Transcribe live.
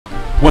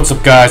What's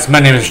up, guys? My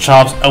name is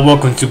Chops, and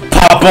welcome to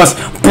Papa's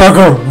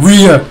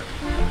Burgeria.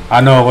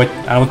 I know what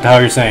the hell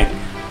you're saying.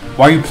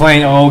 Why are you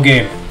playing an old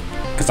game?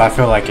 Because I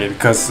feel like it.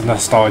 Because of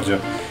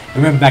nostalgia.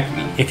 Remember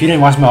back? If you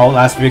didn't watch my old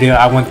last video,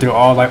 I went through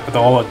all the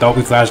old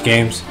Adobe Flash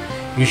games.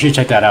 You should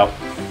check that out.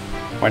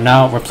 Right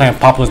now, we're playing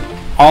Papa's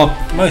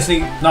mostly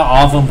not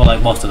all of them, but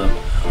like most of them.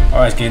 Alright,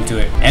 let's get into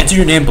it. Enter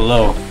your name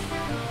below.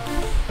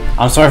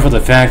 I'm sorry for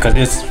the fan, because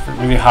it's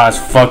really hot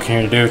as fuck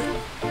here, dude.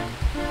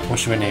 What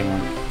should we name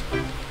him?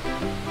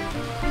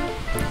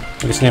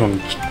 Let's name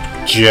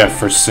him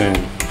Jefferson.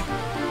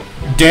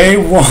 Day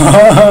 1.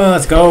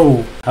 Let's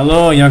go.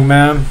 Hello, young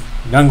man,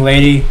 young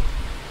lady.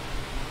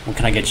 What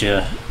can I get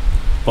you?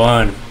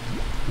 Bun,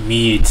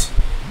 meat,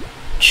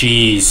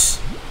 cheese,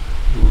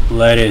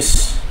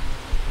 lettuce,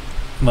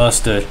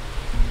 mustard,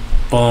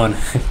 bun.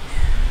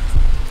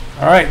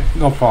 Alright,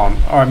 no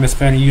problem. Alright, Miss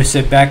Fanny, you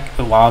sit back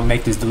while I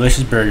make this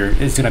delicious burger.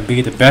 It's gonna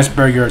be the best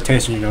burger you've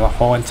tasted in your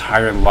whole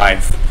entire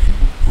life.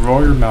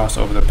 Roll your mouse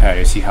over the pad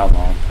to see how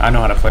long. I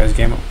know how to play this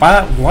game.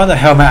 Why the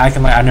hell am I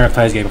acting like I never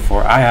played this game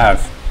before? I have.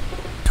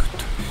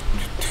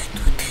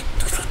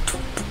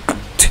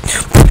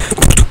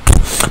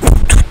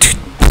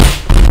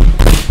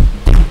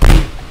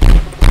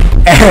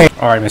 Hey.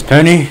 Alright, Miss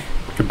Penny,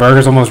 your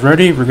burger's almost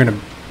ready. We're gonna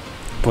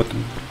put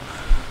the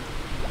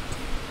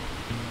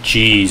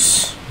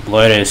cheese,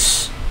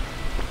 lettuce,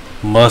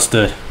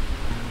 mustard,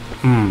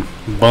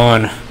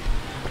 bun.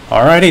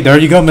 Alrighty, there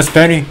you go, Miss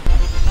Penny.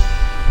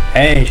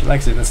 Hey, she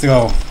likes it. Let's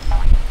go.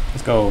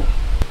 Let's go.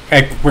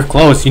 Hey, we're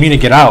close. You need to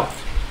get out.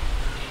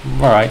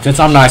 Alright, since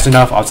I'm nice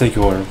enough, I'll take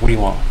your order. What do you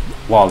want?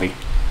 Wally.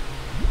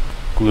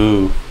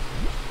 Glue.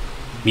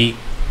 Meat.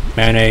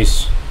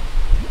 Mayonnaise.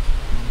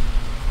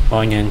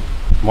 Onion.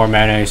 More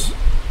mayonnaise.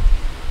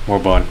 More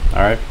bun.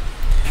 Alright.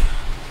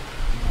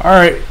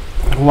 Alright.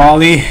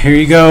 Wally, here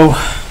you go.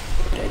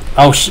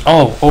 Oh, shit.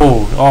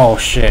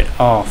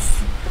 Oh.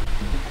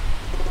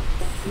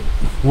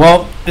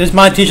 Well, this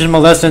might teach him a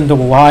lesson to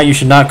why you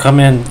should not come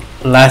in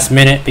last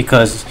minute,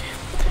 because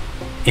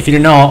if you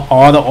don't know,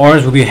 all the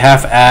orders will be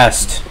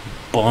half-assed.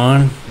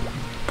 Bun,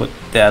 put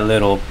that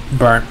little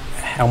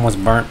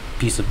almost burnt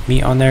piece of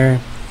meat on there.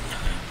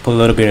 Put a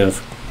little bit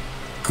of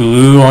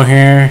glue on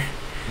here.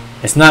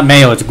 It's not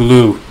mayo, it's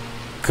glue,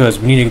 because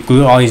we need to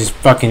glue all these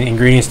fucking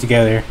ingredients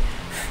together.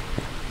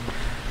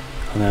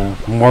 And then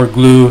more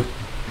glue,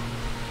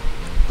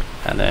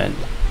 and then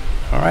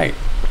alright,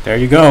 there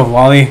you go,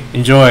 Wally.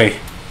 Enjoy.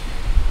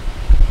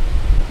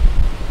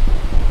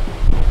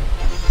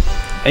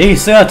 Hey,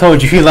 see, I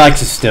told you, he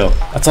likes it still.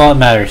 That's all that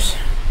matters.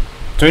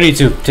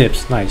 32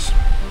 tips, nice.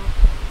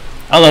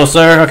 Hello,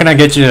 sir. How can I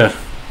get you?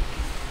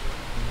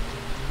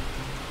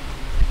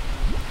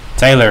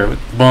 Taylor,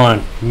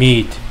 bun,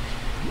 meat,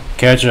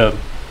 ketchup,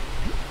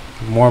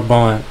 more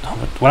bun.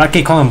 What I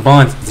keep calling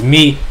buns, it's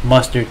meat,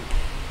 mustard.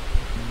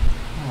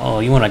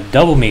 Oh, you want a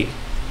double meat?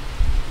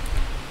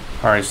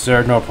 Alright,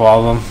 sir, no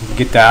problem.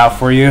 Get that out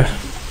for you.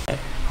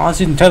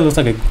 Honestly, Taylor looks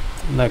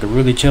like a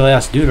really chill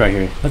ass dude right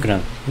here. Look at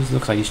him. This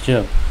looks like he's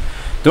chill.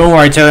 Don't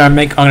worry, Taylor. I'm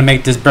gonna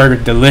make this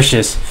burger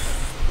delicious.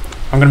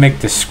 I'm gonna make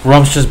the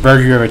scrumptious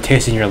burger you ever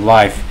tasted in your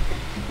life.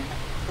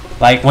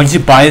 Like, once you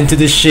bite into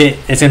this shit,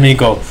 it's gonna make you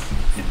go.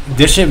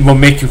 This shit will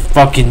make you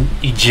fucking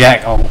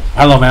eject. Oh,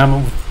 hello,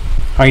 man.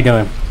 How you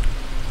doing?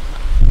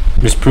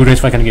 Miss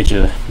Prudence, what can I get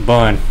you?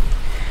 Bun,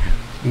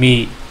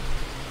 meat,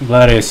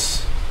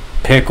 lettuce,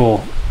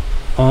 pickle,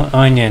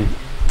 onion,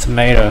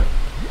 tomato,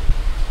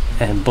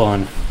 and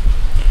bun.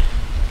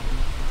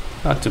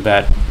 Not too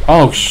bad.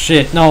 Oh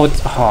shit, no,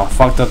 it's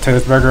fucked up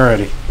Taylor's burger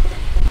already.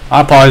 I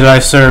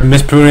apologize, sir.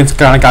 Miss Prudence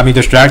kinda got me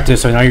distracted,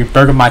 so now your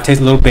burger might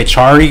taste a little bit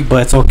charry,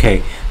 but it's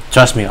okay.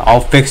 Trust me, I'll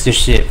fix this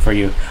shit for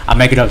you. I'll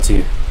make it up to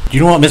you. Do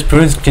you know what? Miss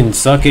Prudence can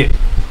suck it.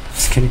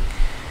 Just kidding.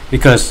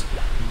 Because,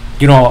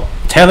 you know,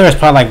 Taylor is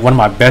probably like one of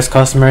my best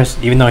customers,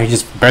 even though he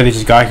just barely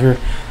just got here.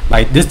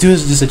 Like, this dude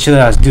is just a chill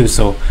ass dude,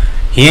 so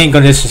he ain't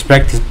gonna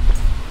disrespect his.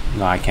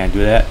 No, I can't do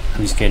that.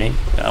 I'm just kidding.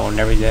 I will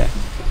never do that.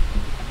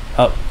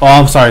 Oh,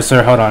 I'm sorry,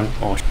 sir. Hold on.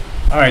 Oh,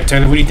 alright,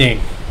 Taylor, what do you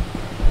think?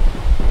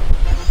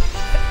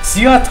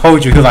 See, I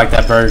told you he liked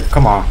that burger.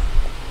 Come on.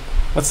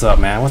 What's up,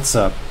 man? What's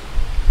up?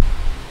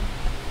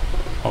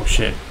 Oh,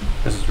 shit.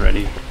 This is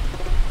ready.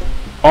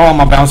 Oh,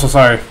 my bad. I'm so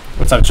sorry.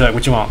 What's up, Chuck?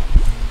 What you want?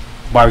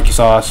 Barbecue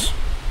sauce.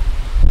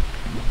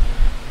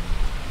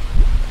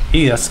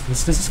 Yeah,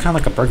 this is kind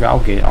of like a burger I'll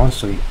get,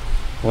 honestly.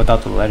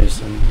 Without the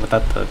lettuce and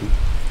without the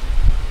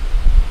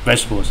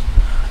vegetables.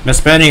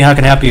 Miss Penny, how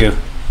can I help you?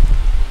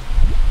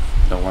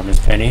 Don't worry, Miss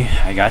Penny.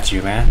 I got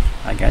you, man.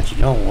 I got you.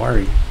 Don't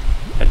worry.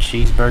 A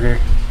cheeseburger.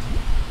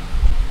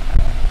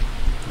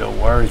 Don't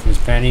worry, Miss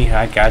Penny.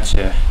 I got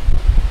you.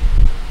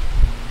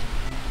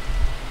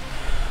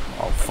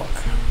 Oh, fuck.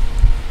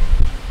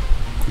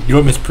 You know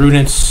what, Miss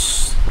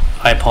Prudence?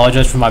 I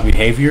apologize for my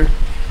behavior.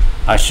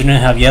 I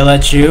shouldn't have yelled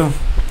at you.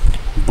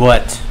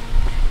 But,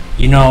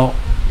 you know,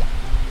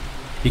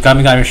 you got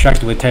me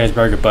distracted with Taylor's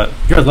burger. But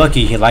you're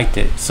lucky he liked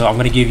it. So I'm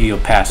going to give you a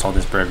pass on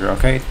this burger,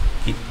 okay?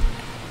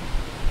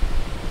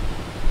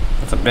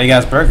 It's a big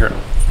ass burger.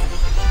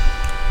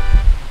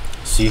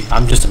 see,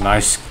 I'm just a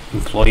nice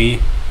employee.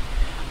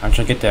 I'm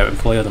trying to get that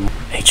employee of the month.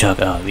 Hey Chuck,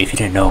 if you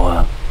didn't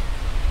know,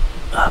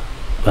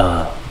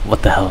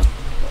 what the hell?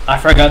 I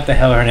forgot the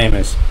hell her name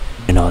is.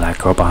 You know that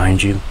girl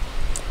behind you?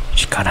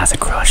 She kinda has a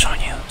crush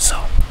on you,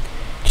 so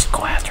just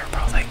go after her,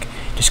 bro. Like,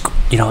 just go,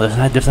 you know,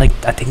 there's like,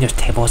 I think there's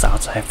tables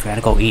outside for you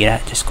to go eat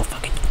at. Just go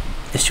fucking,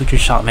 just shoot your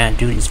shot, man,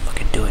 dude. Just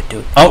fucking do it,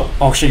 dude.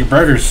 Oh shit, your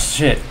burgers,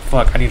 shit,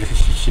 fuck. I need to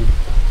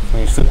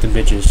flip them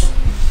bitches.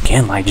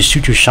 Again, like, just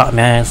shoot your shot,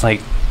 man. It's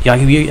like, yeah,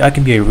 I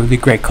can be a really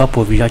great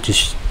couple if you guys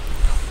just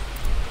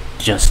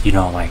you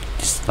know, like,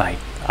 just like,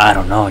 I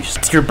don't know,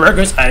 just your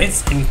burgers. I didn't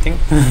say anything.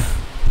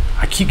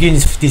 I keep getting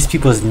these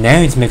people's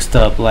names mixed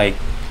up. Like,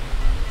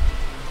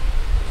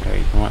 okay,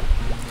 you know what?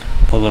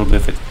 Put a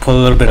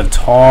little bit of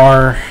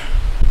tar.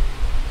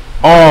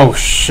 Oh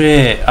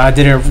shit! I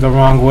did it the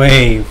wrong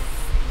way.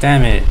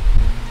 Damn it.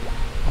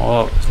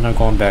 Oh, it's not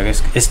going back. It's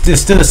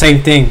still the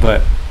same thing,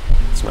 but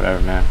it's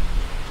whatever, man.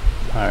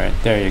 All right,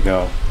 there you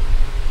go.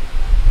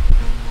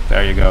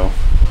 There you go.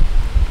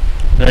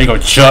 There you go,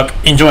 Chuck.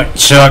 Enjoy,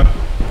 Chuck.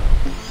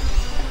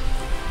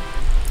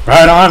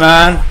 Right on,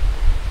 man.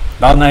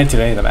 About 9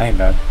 today, that ain't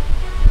bad.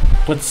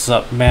 What's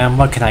up, man?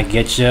 What can I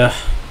get you?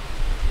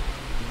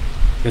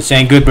 You're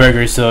saying good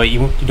burger, so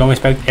you don't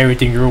expect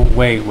everything your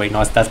way. Wait,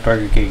 no, that's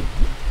Burger King.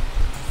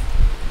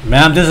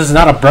 Ma'am, this is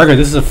not a burger.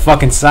 This is a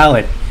fucking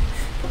salad.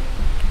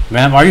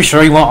 Ma'am, are you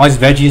sure you want all these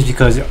veggies?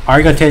 Because all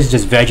you're gonna taste is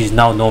just veggies,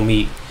 no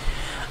meat.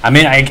 I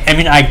mean,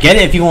 I get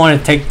it if you want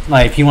to take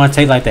like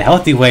the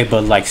healthy way,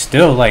 but like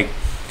still like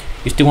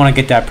you still want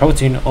to get that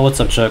protein. Oh, what's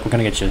up, Chuck? We're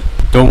gonna get you.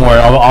 Don't worry,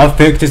 I'll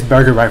pick this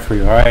burger right for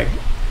you. All right.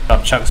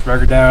 Up Chuck's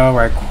burger down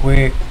right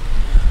quick.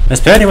 Miss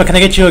Penny, what can I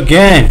get you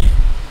again?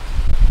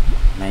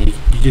 Man,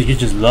 you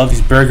just love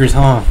these burgers,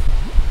 huh?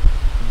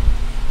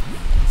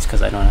 It's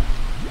because I don't know.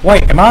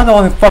 Wait, am I the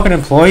only fucking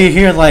employee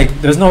here?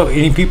 Like, there's no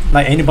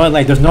anybody,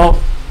 like, there's no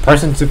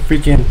person to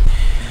freaking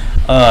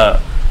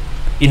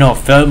you know,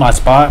 fill my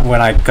spot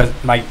when cause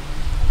like,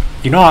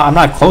 you know, I'm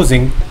not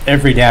closing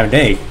every damn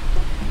day.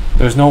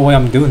 There's no way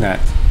I'm doing that.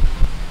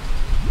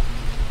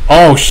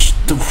 Oh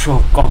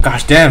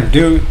gosh damn,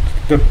 dude.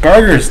 The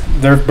burgers,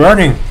 they're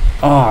burning.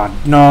 Oh,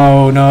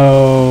 no.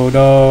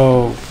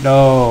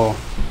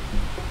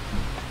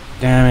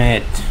 Damn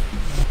it.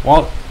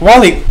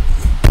 Wally.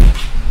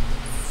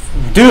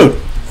 Dude,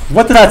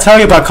 what did I tell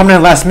you about coming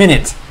in last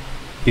minute?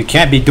 You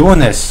can't be doing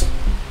this.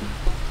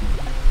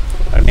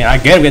 I mean, I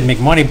get it, we have to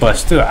make money, but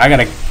still, I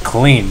gotta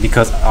clean.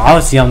 Because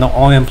obviously I'm the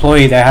only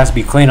employee that has to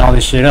be cleaning all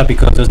this shit up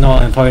because there's no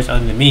employees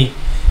other than me.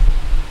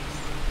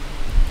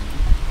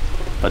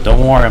 But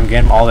don't worry, I'm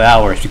getting all the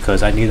hours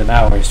because I need them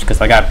hours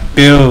because I got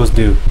bills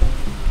due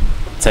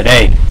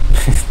today.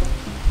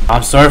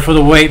 I'm sorry for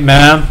the wait,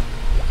 ma'am.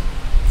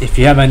 If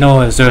you haven't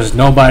noticed, there's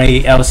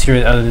nobody else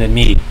here other than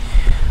me.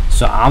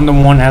 So I'm the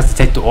one that has to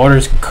take the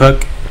orders,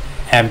 cook,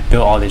 and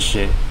build all this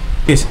shit.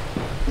 Peace.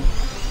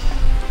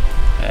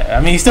 I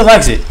mean, he still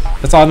likes it.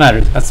 That's all that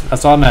matters.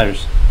 That's all that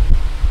matters.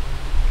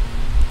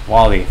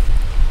 Wally,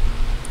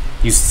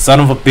 you son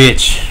of a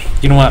bitch.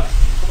 You know what?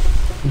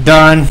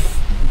 Done.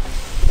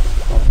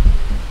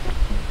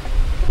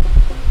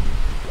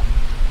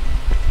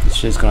 This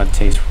shit's gonna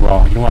taste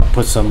raw. You don't want to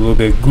put some little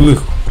bit of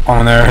glue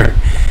on there.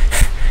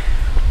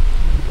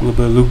 A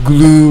little bit of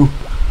glue.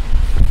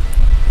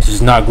 This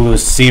is not glue,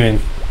 it's semen.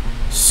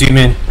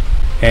 Semen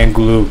and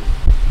glue.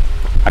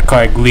 I call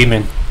it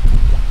gleeman.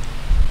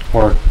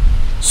 Or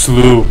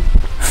slew.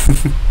 Put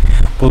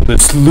a little bit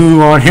of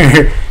slew on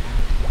here.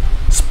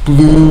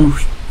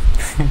 Sploosh.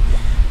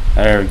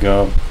 There we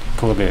go.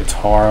 Put a little bit of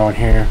tar on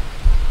here.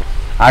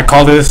 I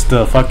call this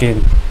the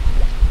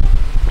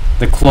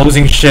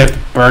closing shift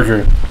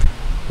burger.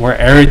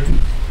 Where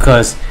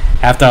cause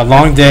after a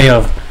long day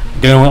of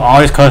dealing with all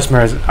these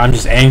customers, I'm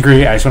just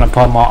angry. I just want to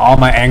put all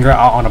my anger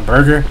out on a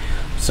burger.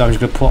 So I'm just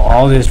gonna put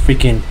all this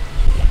freaking,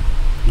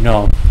 you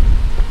know,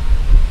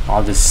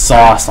 all this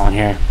sauce on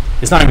here.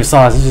 It's not even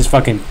sauce, it's just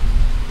fucking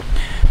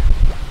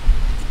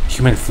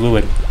human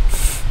fluid.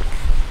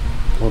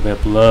 A little bit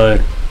of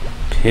blood,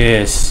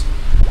 piss,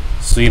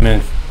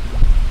 semen,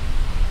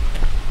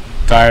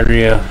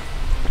 diarrhea,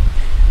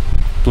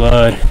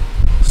 blood,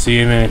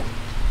 semen,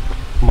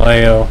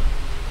 mayo,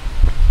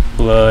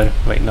 blood.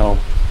 Wait, no.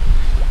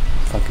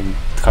 Fucking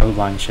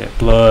colorblind shit.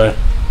 Blood,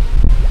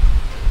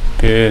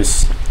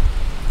 piss,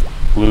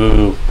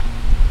 glue,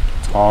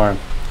 tar.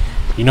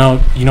 You know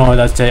what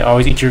I say?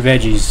 Always eat your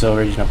veggies. So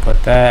we're just gonna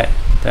put that.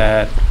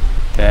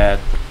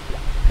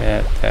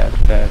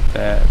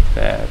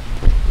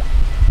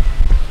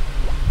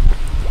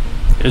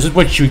 This is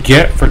what you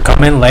get for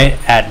coming late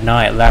at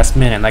night, last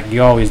minute, like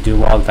you always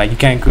do all the time. You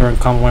can't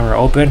come when we're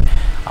open.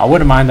 I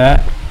wouldn't mind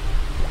that.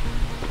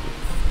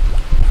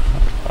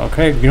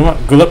 Okay, you know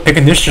what? Good luck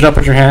picking this shit up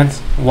with your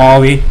hands,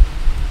 Wally.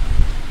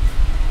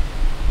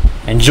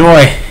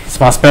 Enjoy. It's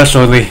my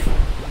specialty.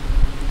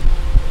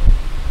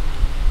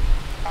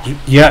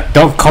 Yeah,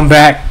 don't come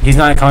back. He's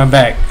not coming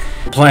back.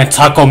 We're playing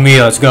taco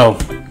meal. Let's go.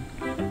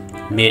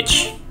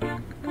 Mitch.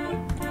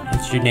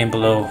 What's your name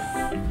below?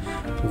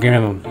 We're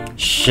giving him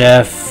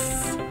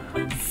Chef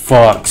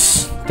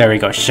Fox. There we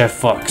go, Chef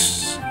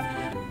Fox.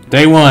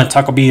 Day 1,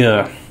 Taco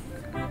Bell.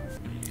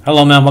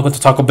 Hello, man. Welcome to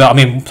Taco Bell. I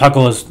mean,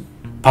 Papa's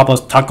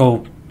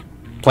Taco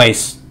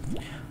Place.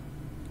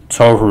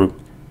 Tofu,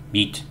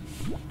 meat,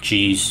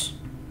 cheese,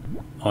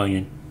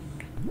 onion,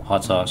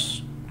 hot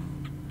sauce.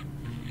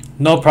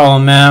 No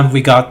problem, man.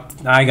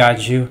 I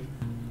got you.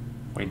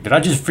 Wait, did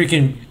I just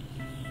freaking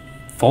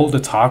fold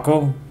the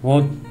taco?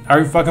 Well, I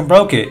already fucking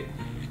broke it.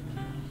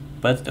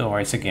 But don't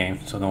worry, it's a game,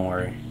 so don't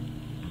worry.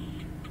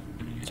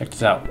 Check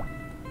this out.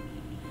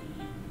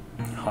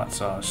 Hot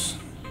sauce.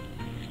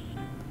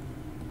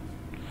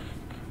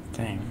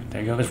 Dang,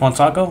 there you go. There's one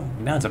taco.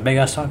 Now it's a big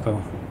ass taco.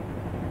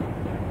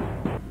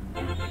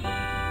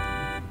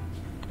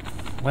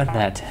 What did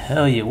I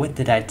tell you? What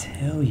did I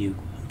tell you?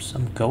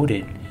 I'm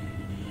goated.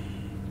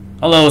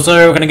 Hello,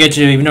 sir. We're gonna get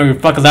you, even though you're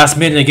fucking last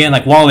minute again,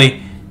 like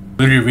Wally.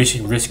 Literally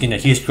risking a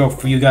heat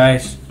stroke for you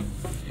guys.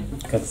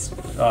 Cause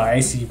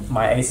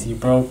my AC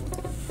broke.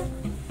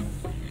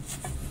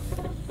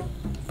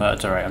 But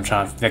it's alright. I'm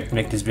trying to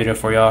make this video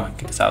for y'all.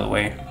 Get this out of the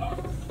way.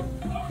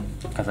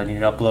 Cause I need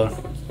to upload.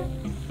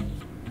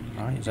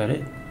 Alright, is that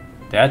it?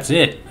 That's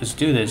it. Let's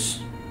do this.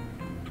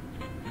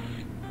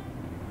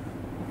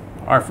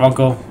 Alright,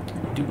 Funko.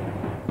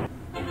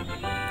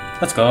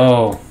 Let's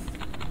go.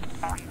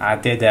 I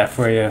did that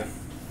for you.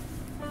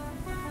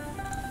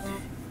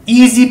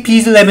 Easy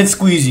peasy lemon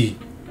squeezy.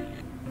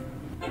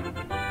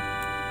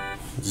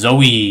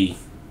 Zoe.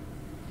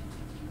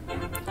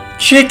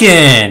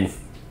 Chicken.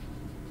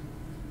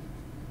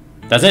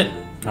 That's it?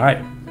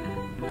 Alright.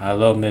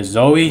 Hello, Miss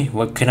Zoe.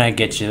 What can I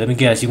get you? Let me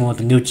guess. You want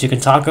the new chicken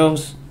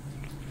tacos?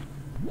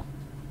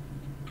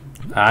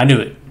 I knew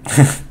it.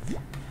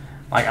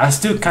 Like, I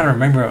still kind of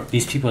remember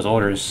these people's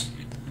orders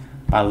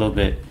by a little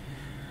bit.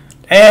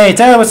 Hey,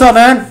 Taylor, what's up,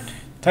 man?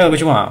 Taylor, what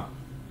you want?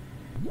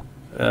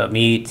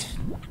 Meat,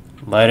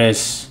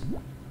 lettuce,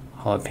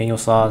 jalapeno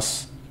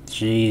sauce,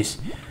 cheese.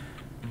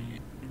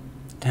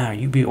 Damn,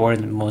 you be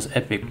ordering the most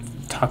epic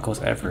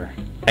tacos ever.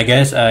 I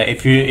guess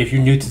if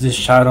you're new to this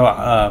channel,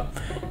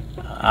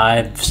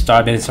 I've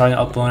started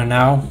uploading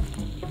now,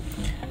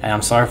 and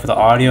I'm sorry for the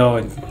audio.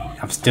 And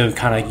I'm still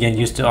kind of getting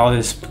used to all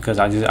this because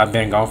I've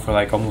been gone for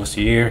like almost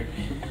a year.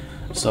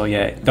 So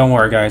yeah, don't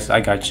worry, guys.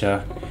 I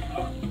gotcha.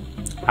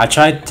 I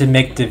tried to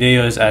make the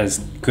videos as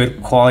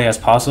good quality as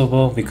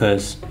possible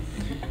because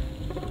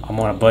I'm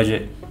on a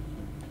budget.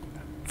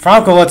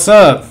 Franco, what's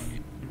up?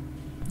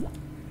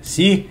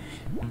 See?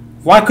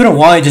 Why couldn't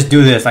Wally just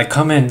do this? Like,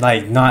 come in,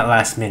 like, not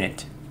last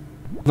minute.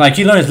 Like,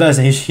 he learned his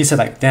lesson. He said,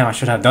 like, damn, I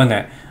should have done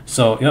that.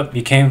 So, yep,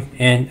 he came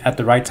in at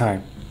the right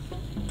time.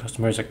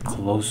 Customers are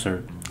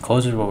closer.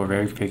 Closers were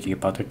very picky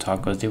about their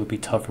tacos. They would be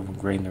tougher when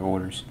grading their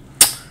orders.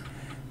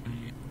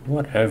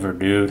 Whatever,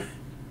 dude.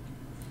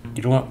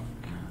 You know what?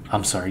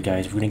 I'm sorry,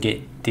 guys. We're gonna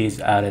get these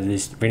out of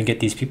this. We're gonna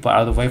get these people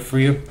out of the way for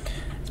you.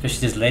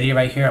 Especially this lady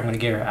right here. I'm gonna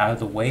get her out of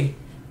the way.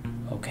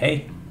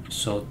 Okay?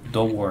 So,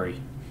 don't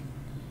worry.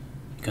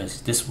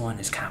 Because this one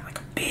is kind of like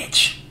a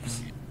bitch.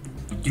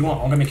 You want?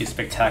 I'm gonna make it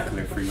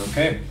spectacular for you,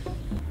 okay?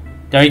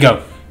 There you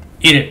go.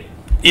 Eat it.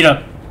 Eat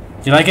up.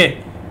 Do you like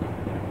it?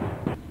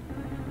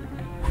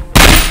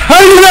 How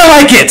do you not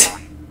like it?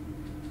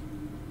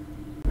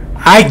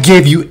 I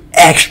give you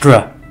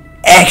extra.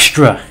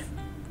 Extra.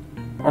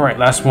 Alright,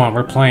 last one.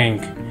 We're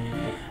playing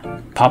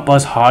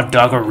Papa's Hot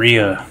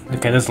Doggeria.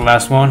 Okay, this is the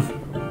last one.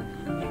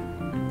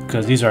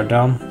 Because these are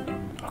dumb.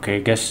 Okay, I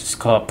guess it's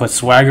called put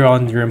swagger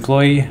on your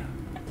employee.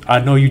 I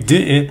know you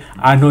didn't.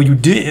 I know you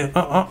didn't.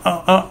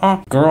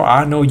 Girl,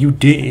 I know you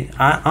didn't.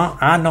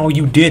 I know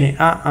you didn't.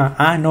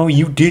 I know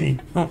you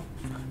didn't.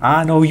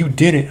 I know you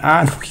didn't.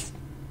 I know.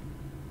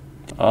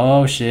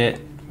 Oh shit.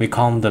 We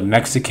call him the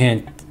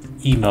Mexican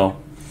emo.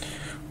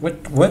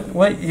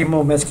 What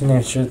emo Mexican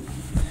name should?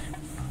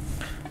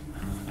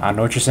 I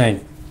know what you're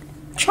saying.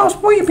 Charles,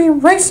 why are you being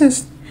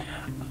racist?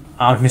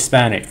 I'm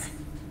Hispanic.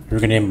 We're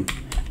gonna name him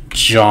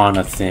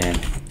Jonathan.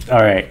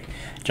 Alright.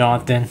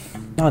 Jonathan.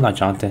 No, not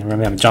Jonathan.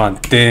 Remember, I'm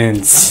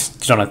Jonathan's.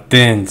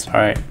 Jonathan's.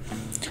 Alright.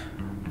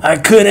 I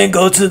couldn't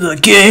go to the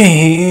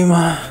game,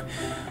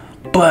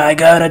 but I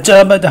got a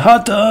job at the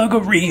hot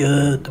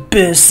doggeria, the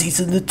best seats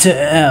in the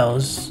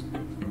towns.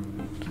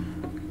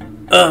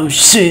 Oh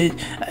shit,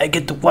 I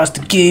get to watch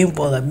the game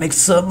while I make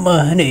some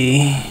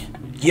money.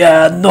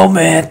 Ya no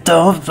me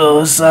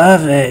todo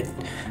sabe,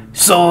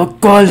 so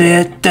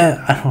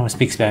coleta. I don't want to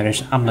speak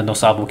Spanish. I'm the no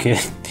sabo kid.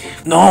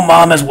 No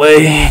mama's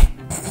way.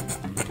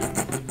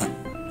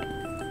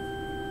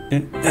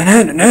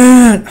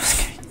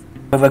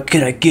 What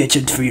can I get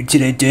you for you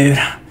today, dude?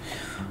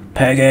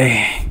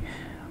 Peggy,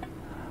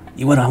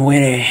 you wanna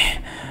win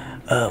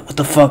a what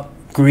the fuck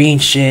green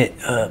shit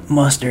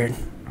mustard?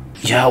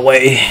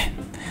 Yahweh.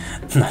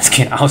 No, just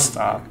kidding. I'll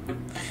stop.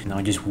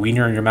 No, just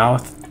wiener in your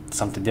mouth.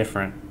 Something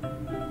different.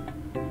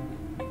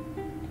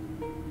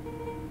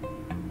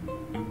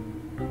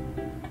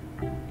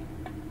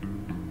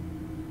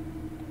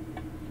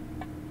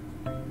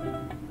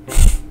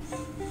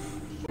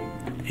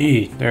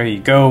 Hey, there you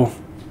go.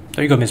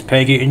 There you go, Miss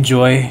Peggy.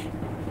 Enjoy.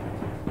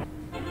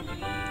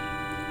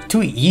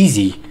 Too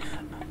easy.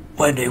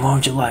 What day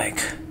won't you like?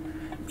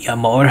 Mi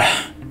amor.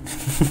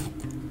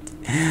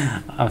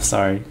 I'm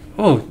sorry.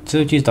 Oh,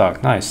 chili cheese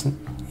dog. Nice.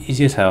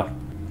 Easy as hell.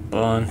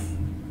 Bun,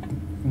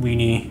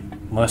 weenie,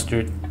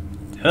 mustard.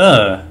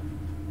 Ugh.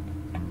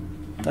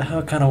 The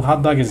hell kind of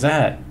hot dog is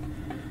that?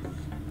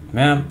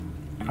 Ma'am,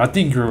 I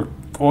think your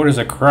order's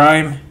a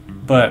crime,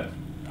 but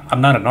I'm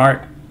not an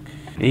art.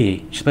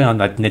 Hey, she's playing on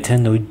the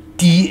Nintendo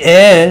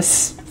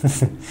DS.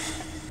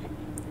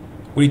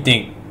 What do you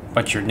think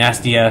about your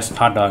nasty ass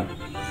hot dog?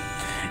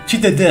 She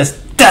did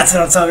this. That's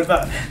what I'm talking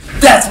about.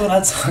 That's what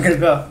I'm talking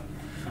about.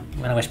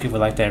 Man, I wish people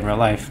like that in real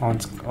life.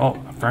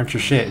 Oh, I burnt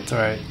your shit. It's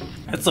alright.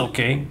 It's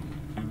okay.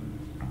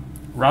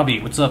 Robbie,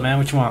 what's up, man?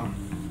 What you want?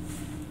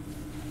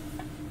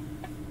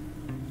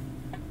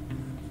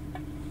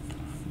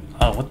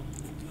 Oh, what?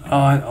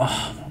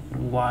 Oh,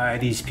 why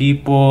these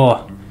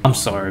people? I'm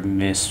sorry,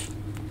 Miss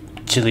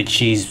Chili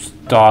Cheese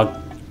Dog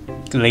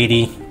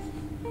Lady.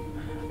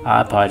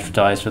 I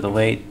apologize for the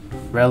wait.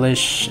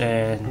 Relish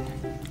and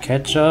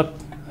ketchup.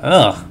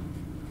 Ugh.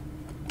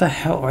 What the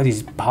hell are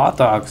these hot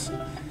dogs?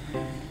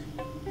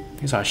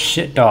 These are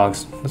shit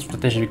dogs. That's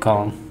what they should be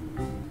called.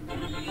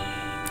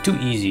 Too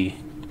easy.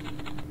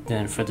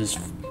 Then for this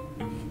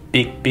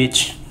big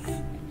bitch.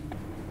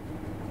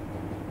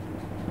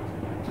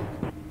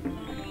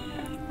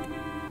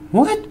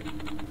 What?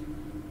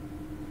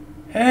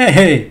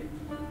 Hey!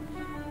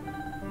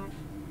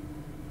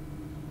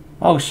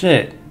 Oh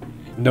shit.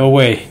 No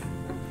way.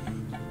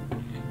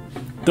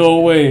 No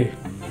way.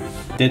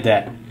 Did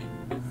that.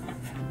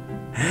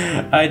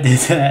 I did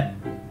that.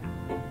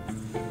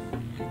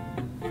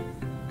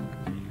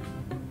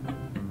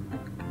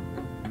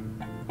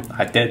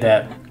 I did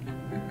that.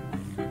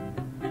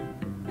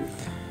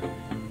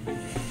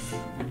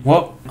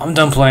 Well, I'm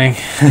done playing.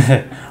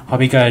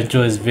 Hope you guys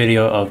enjoy this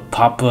video of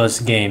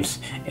Papa's games.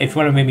 If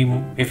you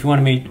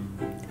want me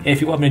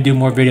to do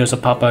more videos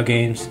of Papa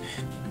games,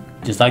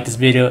 just like this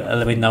video and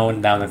let me know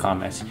down in the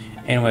comments.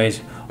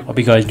 Anyways, hope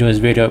you guys enjoy this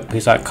video.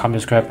 Please like,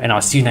 comment, subscribe, and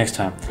I'll see you next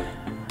time.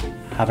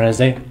 Have a nice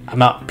day.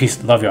 I'm out.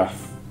 Peace. Love y'all.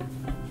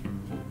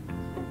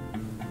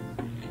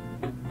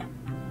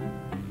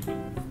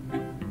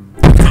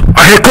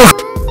 I